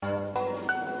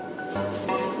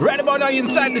Right about now, you're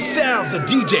inside the sounds of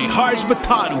DJ Harsh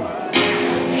Bataru.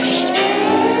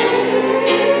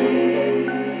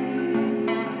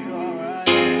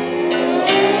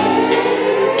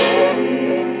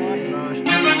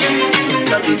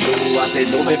 ਤੇ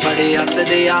ਦੋਵੇਂ ਬੜੇ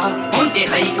ਅੱਤਦੇ ਆ ਪਹੁੰਚੇ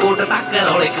ਹਾਈ ਕੋਰਟ ਤੱਕ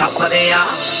ਰੌਲੇ ਖੱਪਦੇ ਆ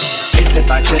ਇੱਟ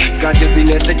ਤਾਂ ਸ਼ੱਕਾਂ ਚ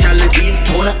ਜ਼ਿਲਤ ਚੱਲਦੀ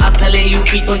ਹੁਣ ਅਸਲੇ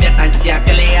ਯੂਪੀ ਤੋਂ ਜੱਟਾਂ ਚੱਕ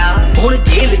ਲਿਆ ਹੁਣ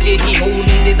ਜੇਲ੍ਹ 'ਚ ਹੀ ਹੋਣ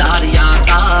ਨਿਦਾਰ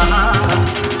ਯਾਦਾਂ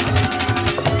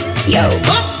ਯੋ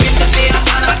ਪਿੰਡ ਤੇਰਾ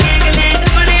ਸਾਰਾ ਗੈਂਗਲੈਂਡ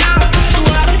ਬਣਿਆ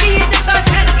ਤੂੰ ਆਖਦੀ ਜੱਟਾਂ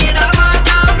ਸ਼ਹਿਰ ਕਿਹੜਾ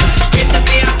ਮਾਰਦਾ ਪਿੰਡ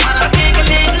ਤੇਰਾ ਸਾਰਾ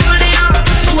ਗੈਂਗਲੈਂਡ ਬਣਿਆ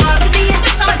ਤੂੰ ਆਖਦੀ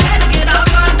ਜੱਟਾਂ ਸ਼ਹਿਰ ਕਿਹੜਾ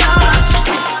ਮਾਰਦਾ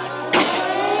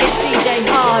It's DJ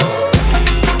Harsh.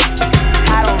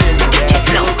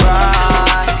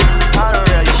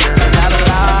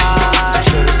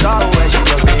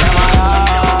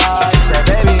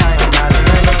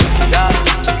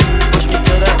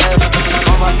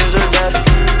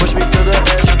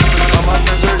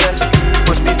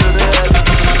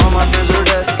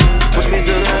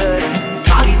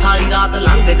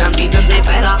 ਜਾਂਦੀ ਦੰਦੇ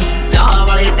ਪਹਿਰਾ ਚਾਹ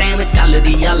ਵਾਲੇ ਟਾਈਮ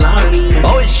ਚੱਲਦੀ ਆ ਲਾਣੀ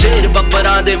ਓਏ ਸ਼ੇਰ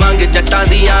ਬੱਬਰਾਂ ਦੇ ਵਾਂਗ ਜੱਟਾਂ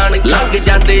ਦੀ ਆਣ ਲੰਘ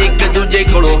ਜਾਂਦੇ ਇੱਕ ਦੂਜੇ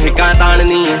ਕੋਲੋਂ ਹਿੱਕਾਂ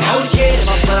ਤਾਣਨੀ ਓਏ ਸ਼ੇਰ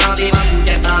ਬੱਬਰਾਂ ਦੇ ਵਾਂਗ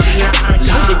ਜੱਟਾਂ ਦੀ ਆਣ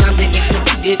ਲੰਘ ਜਾਂਦੇ ਇੱਕ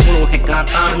ਦੂਜੇ ਕੋਲੋਂ ਹਿੱਕਾਂ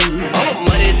ਤਾਣਨੀ ਓ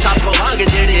ਮਰੇ ਸੱਪ ਵਾਂਗ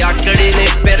ਜਿਹੜੇ ਆਕੜੇ ਨੇ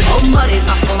ਫਿਰ ਓ ਮਰੇ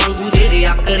ਸੱਪ ਵਾਂਗੂ ਜਿਹੜੇ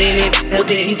ਆਕੜੇ ਨੇ ਫਿਰ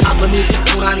ਤੇਰੀ ਸਭ ਨੂੰ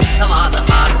ਚੁਣਾ ਨਹੀਂ ਸਵਾਦ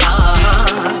ਹਾਰਦਾ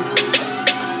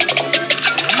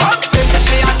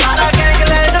ਤੇ ਆ ਸਾਰਾ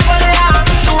ਗੈਂਗਲੈਂਡ ਬਣਿਆ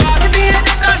ਤੂੰ ਆਖਦੀ ਏ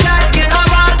ਜੱਟਾਂ ਸ਼ਹਿਰ ਕਿਹੜਾ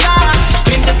ਮਾਰਦਾ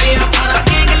ਪਿੰਡ ਤੇ ਆ ਸਾਰਾ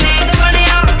ਗੈਂਗਲੈਂਡ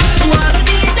ਬਣਿਆ ਤੂੰ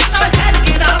ਆਖਦੀ ਏ ਜੱਟਾਂ ਸ਼ਹਿਰ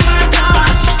ਕਿਹੜਾ ਮਾਰਦਾ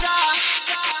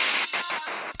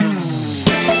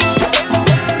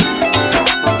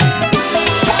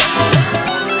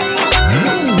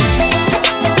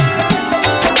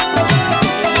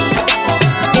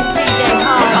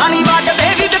ਰਾਣੀ ਵੱਜਦੇ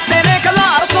ਵੀ ਦਿੱਤੇ ਨੇ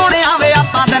ਖਲਾਰ ਸੋਹਣਿਆ ਵੇ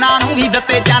ਆਪਾਂ ਦਿਨਾਂ ਨੂੰ ਵੀ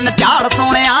ਦਿੱਤੇ ਚੰਨ ਝਾੜ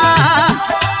ਸੋਹਣਿਆ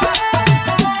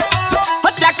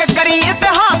ਚੈੱਕ ਕਰੀ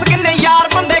ਇਤਿਹਾਸ ਕਿੰਨੇ ਯਾਰ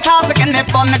ਬੰਦੇ ਖਾਸ ਕਿੰਨੇ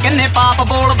ਪੁੰਨ ਕਿੰਨੇ ਪਾਪ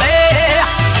ਬੋਲਦੇ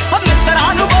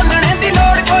ਮਿੱਤਰਾਂ ਨੂੰ ਬੋਲਣੇ ਦੀ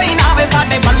ਲੋੜ ਕੋਈ ਨਾ ਵੇ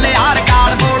ਸਾਡੇ ਬੱਲੇ ਹਾਰ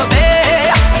ਕਾਲ ਬੋਲਦੇ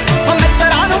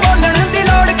ਮਿੱਤਰਾਂ ਨੂੰ ਬੋਲਣ ਦੀ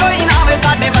ਲੋੜ ਕੋਈ ਨਾ ਵੇ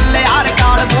ਸਾਡੇ ਬੱਲੇ ਹਾਰ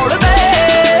ਕਾਲ ਬੋਲਦੇ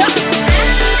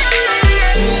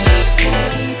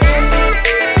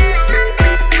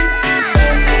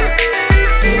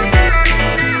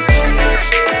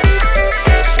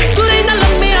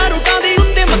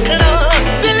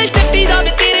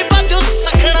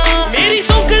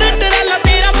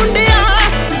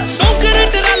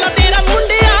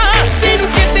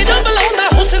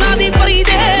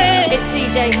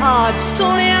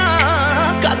ਸੋਹਣਿਆ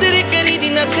ਕਦਰ ਕਰੀ ਦੀ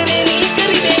ਨਖਰੇ ਨਹੀਂ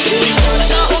ਕਰੀਦੇ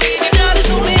ਕਰਦਾ ਹੋਵੇ ਜੇ ਪਿਆਰ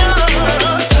ਸੋਹਣਿਆ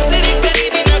ਕਦਰ ਕਰੀ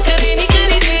ਦੀ ਨਖਰੇ ਨਹੀਂ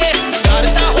ਕਰੀਦੇ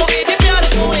ਕਰਦਾ ਹੋਵੇ ਜੇ ਪਿਆਰ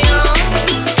ਸੋਹਣਿਆ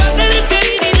ਕਦਰ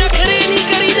ਕਰੀ ਦੀ ਨਖਰੇ ਨਹੀਂ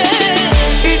ਕਰੀਦੇ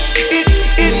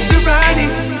It's a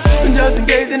running just in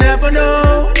case you never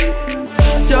know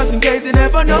just in case you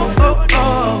never know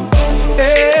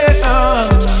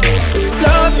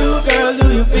love you girl do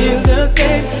you feel the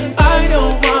same I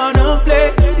don't wanna play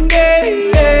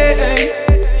games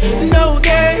no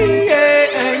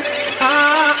games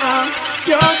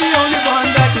you're the only one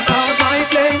that can out my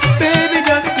flame baby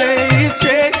just play it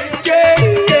straight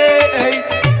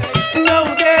no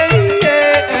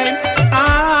games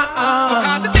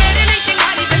ਕਾਸ ਤੇਰੇ ਲਈ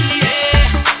ਚਿੰਗਾਰੀ ਬੱਲੀਏ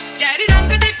cherry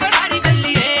ਰੰਗ ਦੀ Ferrari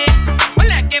ਬੱਲੀਏ ਉਹ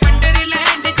ਲੈ ਕੇ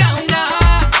Wonderland ਜਾਊਂਗਾ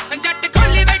ਜੱਟ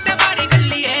ਖੋਲੀ ਬੈਠਾ ਬਾਰੀ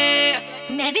ਬੱਲੀਏ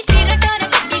ਮੈਂ ਵੀ ਤੇਰਾ ਡਰ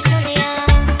ਕੱਢੀ ਸੁਣਿਆ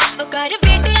ਉਹ ਕਰ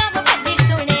ਵੇਟਿਆ ਵਾ ਭੱਜੀ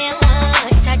ਸੁਣਿਆ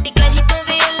ਸਾਡੀ ਗਲੀ ਤੋਂ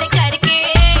ਵੇਲੇ ਕਰਕੇ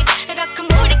ਰੱਖ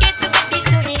ਮੋੜ ਕੇ ਤੂੰ ਗੱਡੀ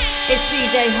ਸੁਣਿਆ It's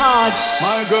DJ Harsh.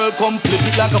 My girl, come flip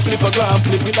it like a flippergram,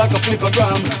 flip it like a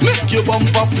flippergram. Make your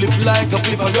bumper flip like a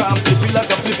flippergram, flip it like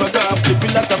a flippergram, flip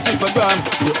it like a flippergram.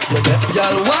 You deaf,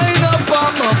 y'all wind up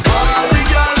on my body,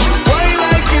 girl. Why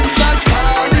like it's a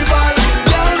carnival?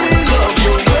 Girl, me love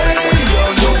your way,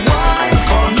 you wine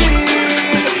for me.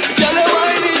 Girl, your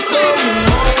wine is so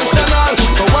emotional,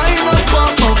 so wind up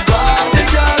on my body,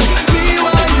 girl. Me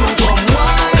why you come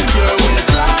wine your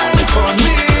waistline for me.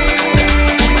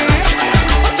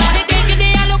 ਸਾਰੇ ਦੇਖਦੇ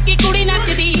ਆ ਲੋਕੀ ਕੁੜੀ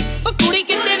ਨੱਚਦੀ ਉਹ ਕੁੜੀ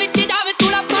ਕਿਤੇ ਵਿੱਚ ਜਾਵੇ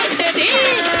ਕੁੜਾ ਪਾਉਂਦੇ ਦੀ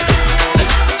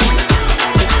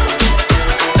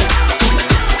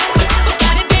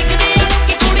ਸਾਰੇ ਦੇਖਦੇ ਆ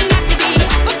ਲੋਕੀ ਕੁੜੀ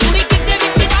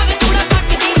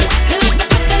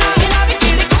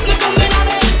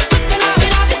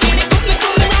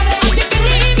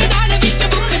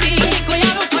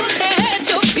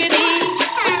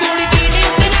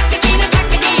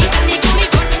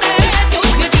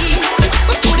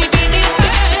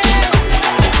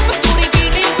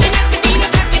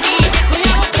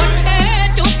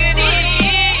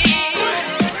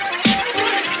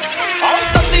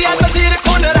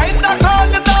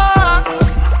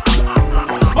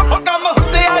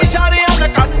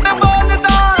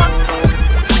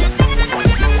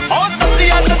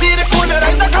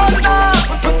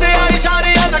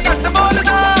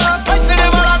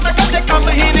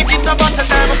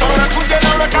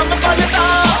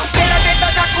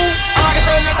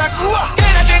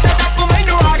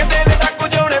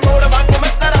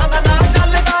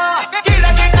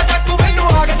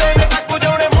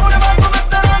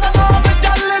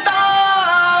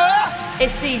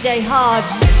It's DJ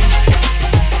Hard.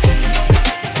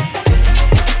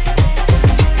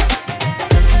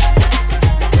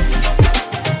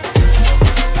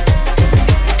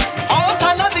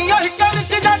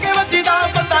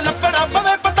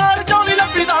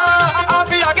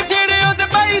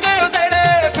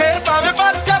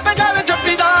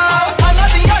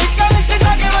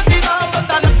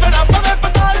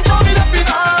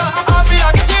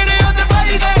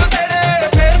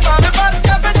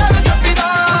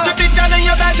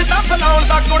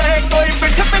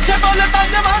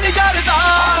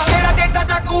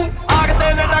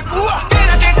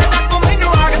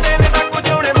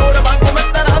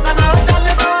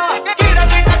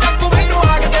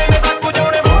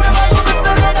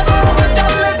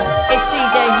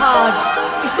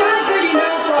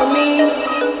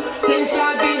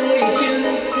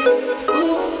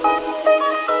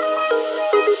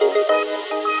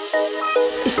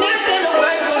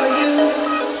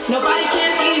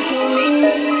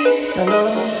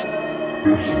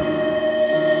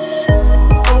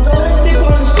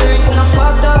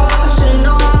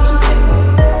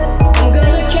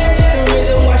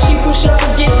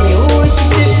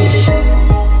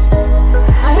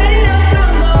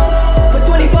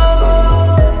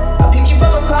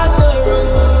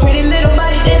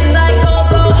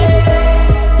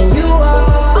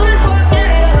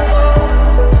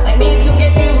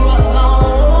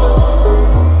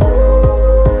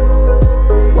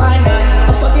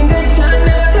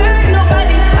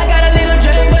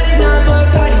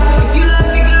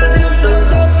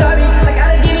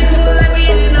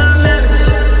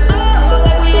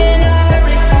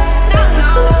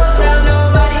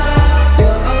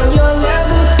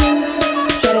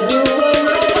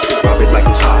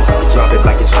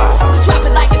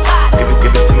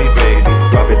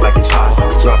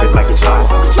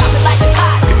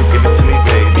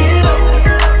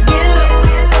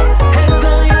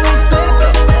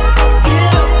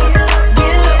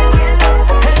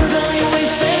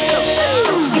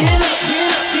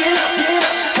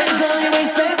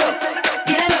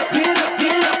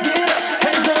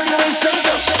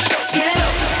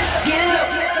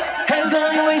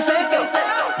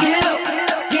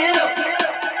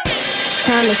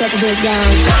 Shut the dick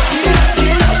down.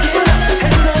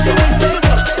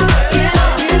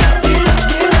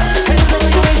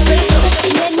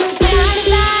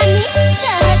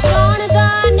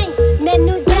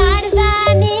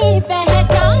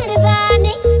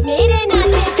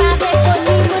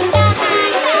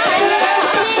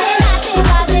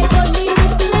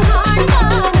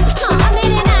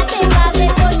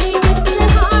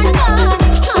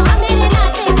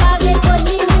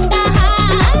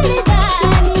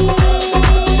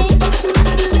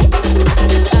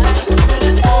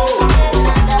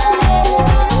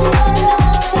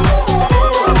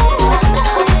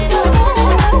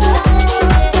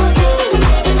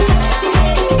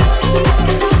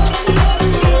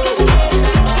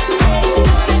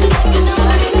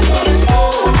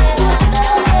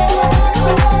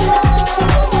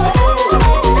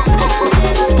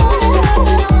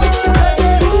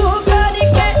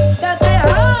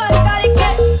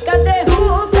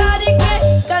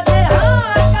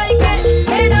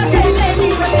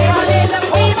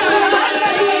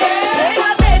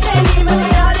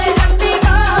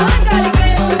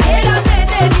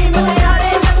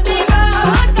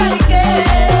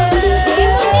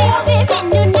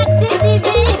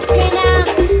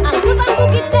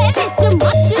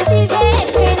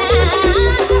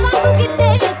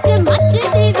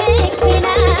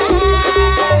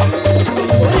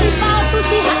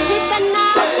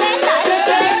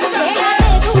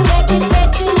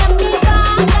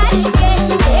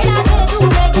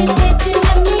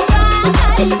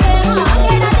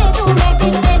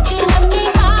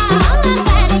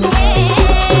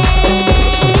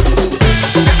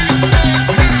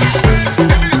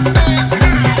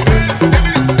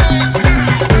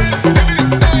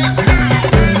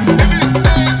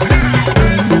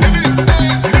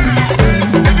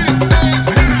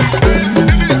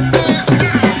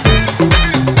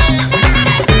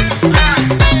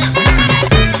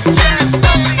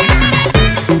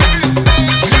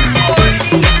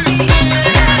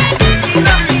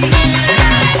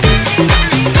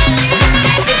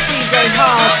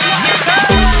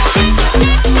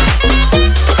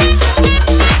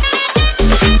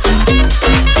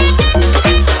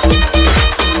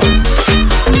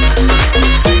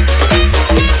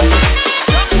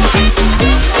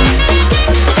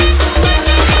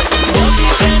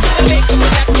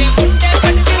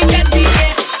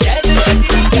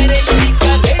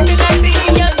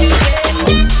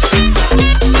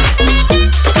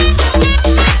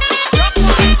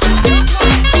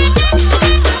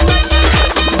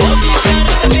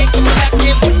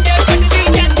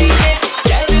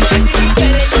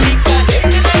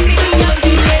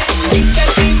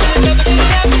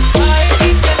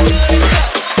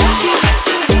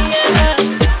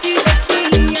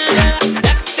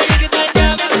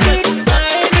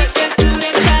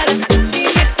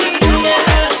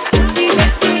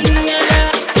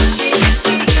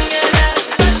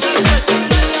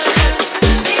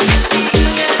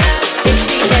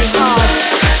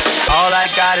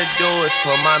 is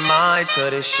put my mind to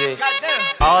this shit.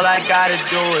 All I gotta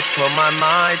do is put my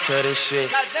mind to this shit.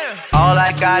 All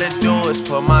I gotta do is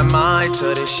put my mind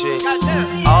to this shit.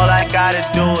 All I gotta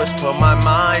do is put my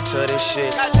mind to this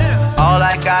shit. All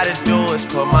I gotta do is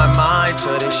put my mind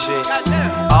to this shit.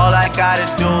 All I gotta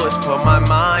do is put my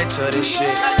mind to this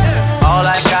shit. All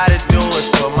I gotta do is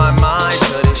put my mind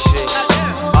to this shit.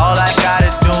 All I gotta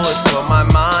do is put my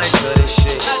mind to this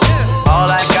shit. All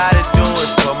I gotta do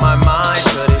is put my mind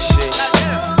to this shit.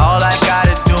 All I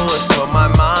gotta do is put my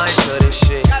mind to this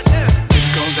shit. This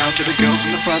goes out to the girls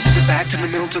in the front, to the back, to the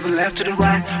middle, to the left, to the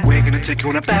right. We're gonna take you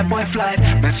on a bad boy flight.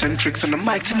 Mess and tricks on the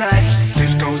mic tonight.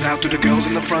 This goes out to the girls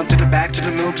in the front, to the back, to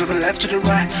the middle, to the left, to the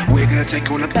right. We're gonna take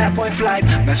you on a bad boy flight.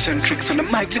 Mess and tricks on the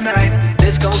mic tonight.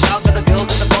 This goes out to the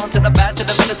girls in the front, to the back, to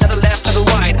the middle, to the left, to the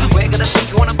right. We're gonna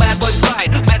take you on a bad boy flight.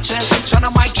 Match and tricks on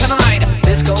the mic tonight.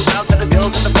 This goes out to the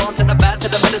girls in the front, to the back, to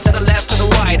the middle, to the left, to the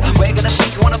right. We're gonna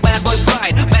take you on a bad boy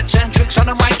flight. Match and tricks on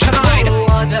the mic tonight.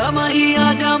 आजा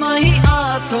माही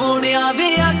आ सोनिया वे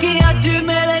आके आज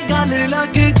मेरे गल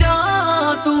लग जा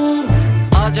तू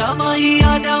आजा माही आ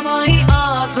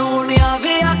सोनिया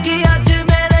वे आके आज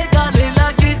मेरे गल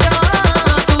लग जा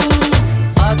तू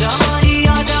आजा माही आ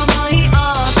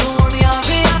सोनिया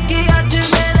वे आके आज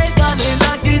मेरे गल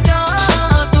लग जा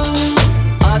तू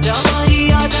आजा माही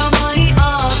आ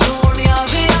सोनिया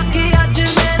वे आके आज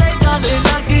मेरे गल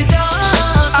लग जा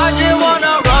I just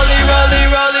wanna rollie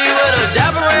with a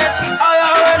dapper ranch. I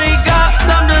already got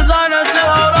some designer to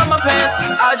hold on my pants. I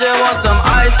just want some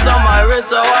ice on my wrist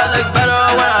so I look better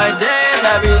when I dance.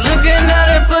 Have you looking at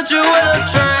it, put you in a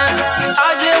trance. I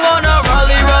just wanna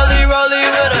rollie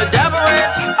with a dapper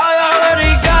ranch. I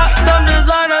already got some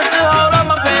designer to hold on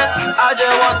my pants. I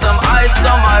just want some ice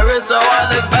on my wrist so I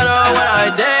look better when I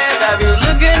dance. Have you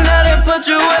looking at it, put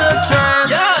you in a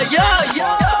trance. Yeah.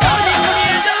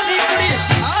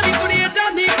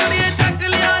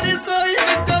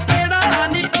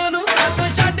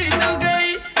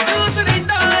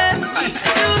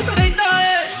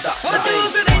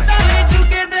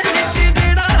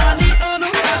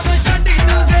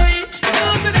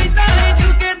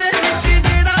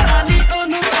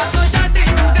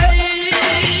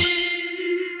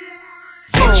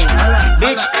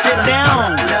 Bitch, sit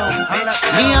down.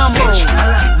 Be humble.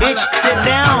 Bitch, sit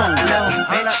down.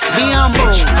 Be humble.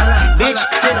 Bitch,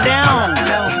 sit down.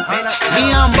 Be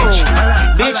humble.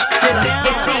 Bitch, sit down.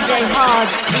 It's DJ Hard.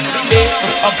 It's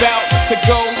about to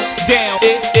go down.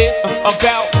 It's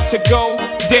about to go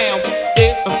down.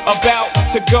 It's about to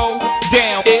go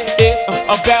down. It's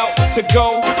about to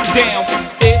go down.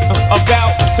 It's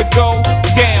about to go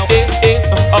down.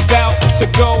 It's about to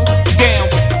go down.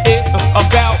 It's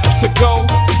about to go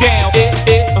down.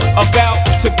 It's about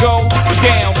to go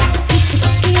down.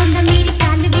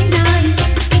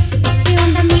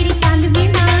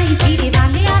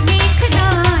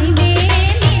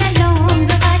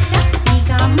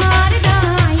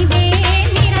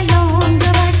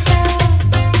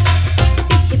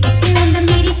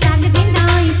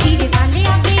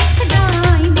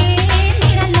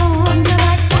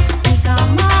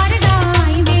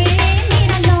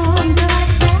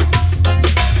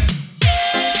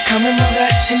 Come and move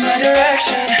that in my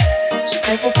direction. So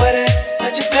thankful for that,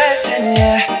 such a blessing,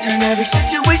 yeah. Turn every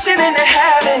situation into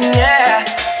heaven, yeah.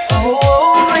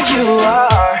 Oh, you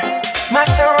are my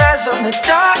sunrise on the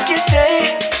darkest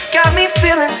day. Got me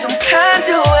feeling some kind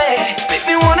of way. Make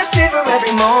me wanna savor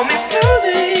every moment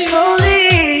slowly.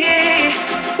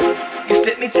 You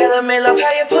fit me, telling me love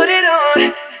how you put it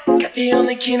on. Got the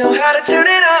only key, know how to turn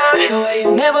it on. The way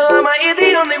you never lie my ear,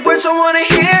 the only words I wanna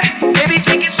hear. Baby,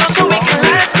 take it slow so we can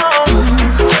last long.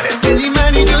 Tú eres el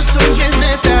imán y yo soy el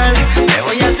metal. Me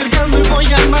voy acercando y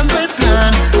voy armando el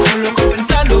plan. Solo con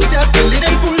pensarlo se acelera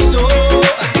el pulso.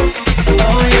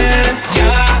 Oh yeah,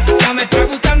 ya me está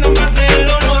gustando más de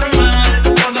lo normal.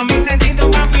 Todos mis sentidos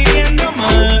van pidiendo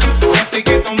más. Esto hay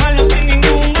que tomarlo sin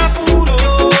ningún apuro.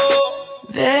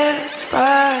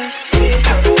 Despacito,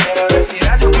 quiero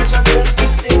respirar tu beso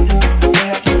despacito.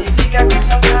 Deja que te diga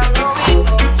cosas al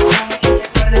oído. Para que te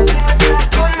acuerdes si no estás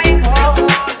conmigo.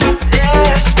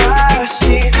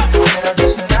 Despacito, quiero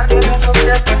desnudarte a besos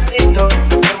despacito.